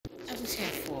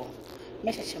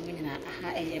Mesha Chamina,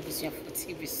 aha, a year for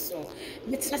TV. So,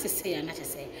 let's not say, and not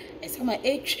say, as some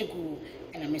age ago,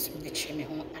 and I miss the chimney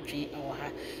home, Adrian or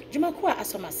her. Jumakua, as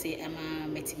some say, Emma,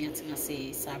 Metimiatina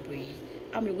say, Sabri.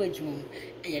 I'm the wage room,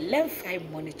 a level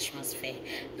 5 money transfer.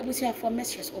 I was here for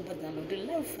messages over download the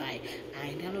level 5.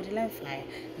 I download the level 5.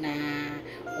 Now,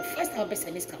 first I'll be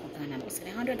sending this Kakana, was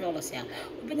 $100 here,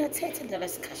 we'll be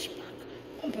 $30 cash back.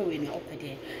 Comparing up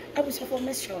there, I was here for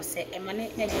messages say, a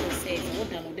money never say, go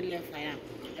download the level 5.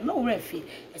 I'm not refi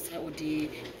as I would the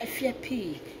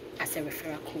FYP as a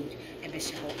referral code, and be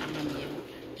sure I'm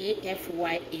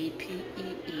AFYAPEE.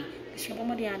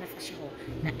 Shabamadiana for sure,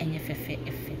 na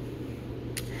NFFF.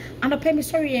 And I pay me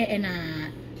sorry and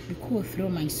we go through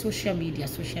my social media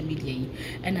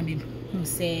and I mean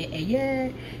say a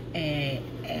year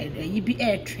you be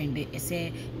air trend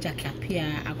say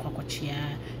Appiah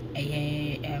Aquacochia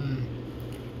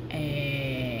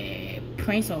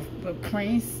Prince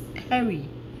Harry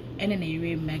and then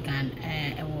Meghan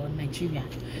or Nigeria.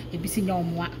 You be seen your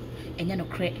moi and you know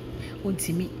credit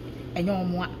unto me and your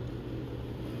moi.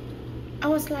 I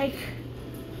was like,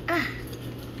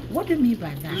 what do you mean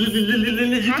by that?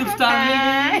 YouTube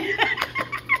star.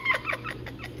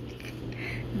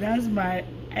 That's my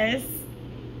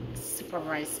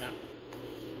supervisor.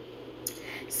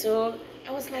 So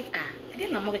I was like, I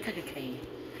didn't know what I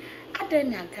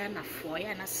didn't Ghana for you,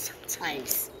 and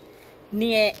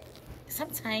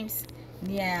sometimes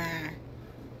near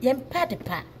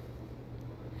Yempadipa.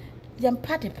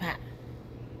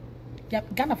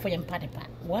 Ghana for Yempadipa.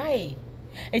 Why?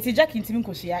 It's a jack into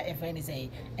Minkosia, if any say,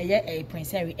 a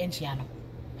Prince Harry Enchiano,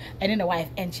 and then a wife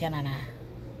Enchiana.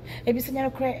 A business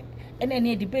your credit, and then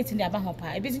a debate in the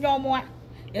Abahopa, a business your moi,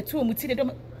 a two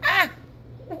mutile.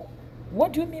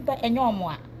 What do you mean by a your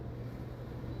moi?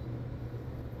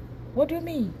 What do you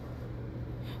mean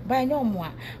by your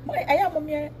moi? I am a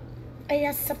mere, I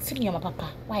accepting your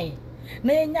papa. Why?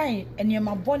 Nay, and you're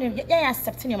my bonnet,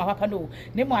 accepting your papa. No,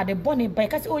 no more the bonnet by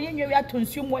because you have to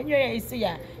consume what you say.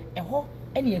 A whole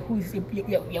any who is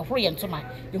your friend to my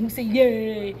you say,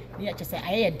 yea, yet just say,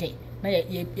 I a day. Now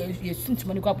you soon to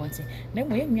money go up on say, then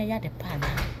when you are the pan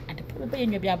and the poor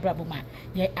baby be a bravo man,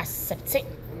 ye accept it.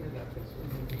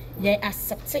 Ye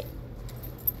accept it.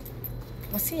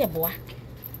 What's here, boy?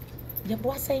 Your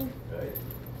boy saying,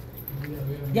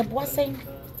 your boy saying,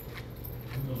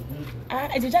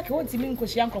 as a jack wants to mean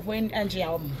because young of when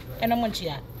Angela and I'm on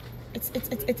chia. It's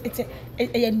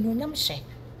a no shame.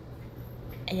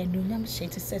 I know I'm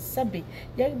saying to say, Sabby,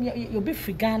 you'll be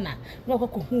free Ghana. No,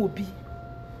 who be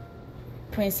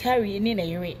Prince Harry in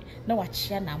a rate. No, what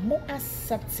China more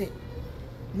accept it.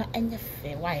 Not any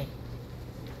fair. Why?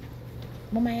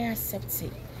 Mamma accept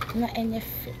it. Not any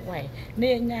fair. Why?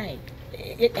 Nay,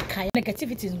 it a kind of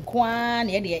negativity in Quan,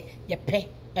 ye pay,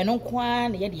 and no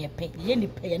Quan, ye pay, ye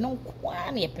pay, and no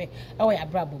Quan, ye pay. Oh, I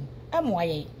brabum. I'm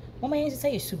why. Mamma is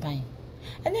say you subine.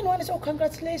 And then one is, oh,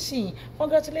 congratulations.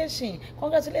 What?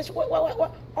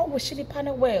 Oh, was she the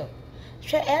panel well?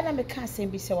 Share and I can't say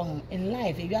be so in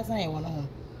life. If you ask me one home,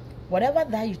 whatever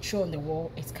that you throw on the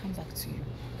wall, it comes back to you.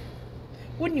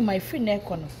 Wouldn't you, my friend, neck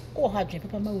on oh, how do you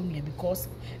papa my because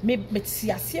maybe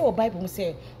see, I see or Bible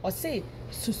say, or say,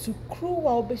 so cruel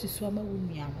our best swimmer with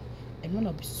me, and none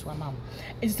of the swammer.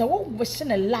 It's the one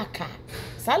question a lacquer.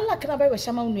 So I lack another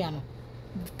shaman.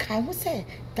 Can we say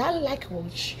that like will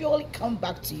surely come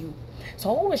back to you? So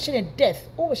always in a death,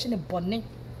 always in a bonnet,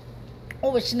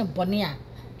 always in a bonnia.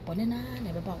 Bonina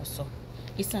never bow so.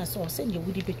 It's not so send you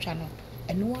would be channel,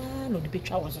 and one of the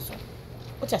picture was so.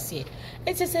 What I say?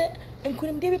 It's a say, and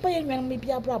couldn't be by a man, maybe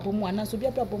a brabo one, and so be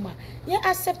a brabo man. Yeah,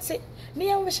 accept it.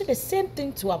 Near we should the same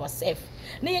thing to ourselves.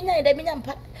 Near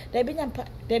Debinyampa.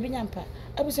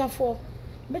 I was for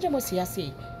Major Mosia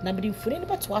say, Nabin for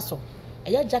anybody to us.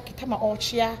 A jacket, Tama or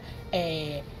cheer,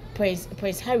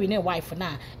 Prince Harry, no wife for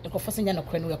now, and confessing Yano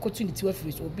Creno, we are continuing to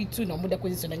refuse or be two no more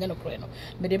acquisition and Yano Creno.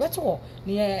 But the better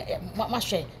near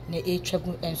Mashe, near a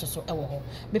travel and so our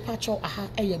be patcho, aha,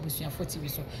 a year bush and 40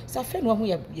 so. So, friend, one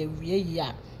we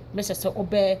are. Mr. So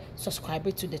obey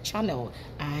subscribe to the channel.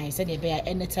 I send a bear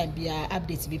anytime be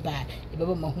updates be by a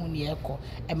baby mahoney echo.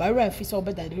 And my rent is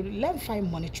over that learn 5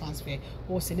 money transfer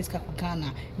or send this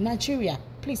Ghana, Nigeria.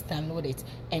 Please download it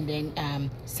and then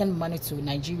send money to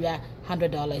Nigeria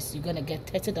 $100. You're gonna get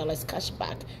 $30 cash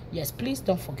back. Yes, please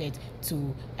don't forget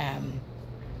to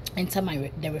enter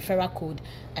the referral code,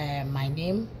 my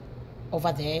name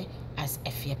over there as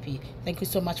FYP. Thank you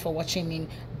so much for watching me.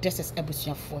 This is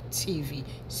Appiah for TV.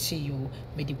 See you.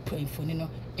 May the praying for Nino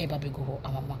Eba Bigo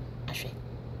Amama Ashe.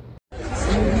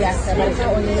 Yes, not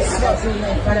only about being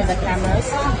in front of the cameras,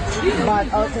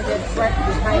 but also the work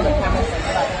behind the cameras as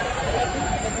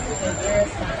well.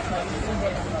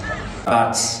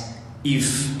 But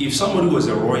if somebody was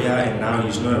a royal and now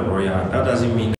he's not a royal, that doesn't mean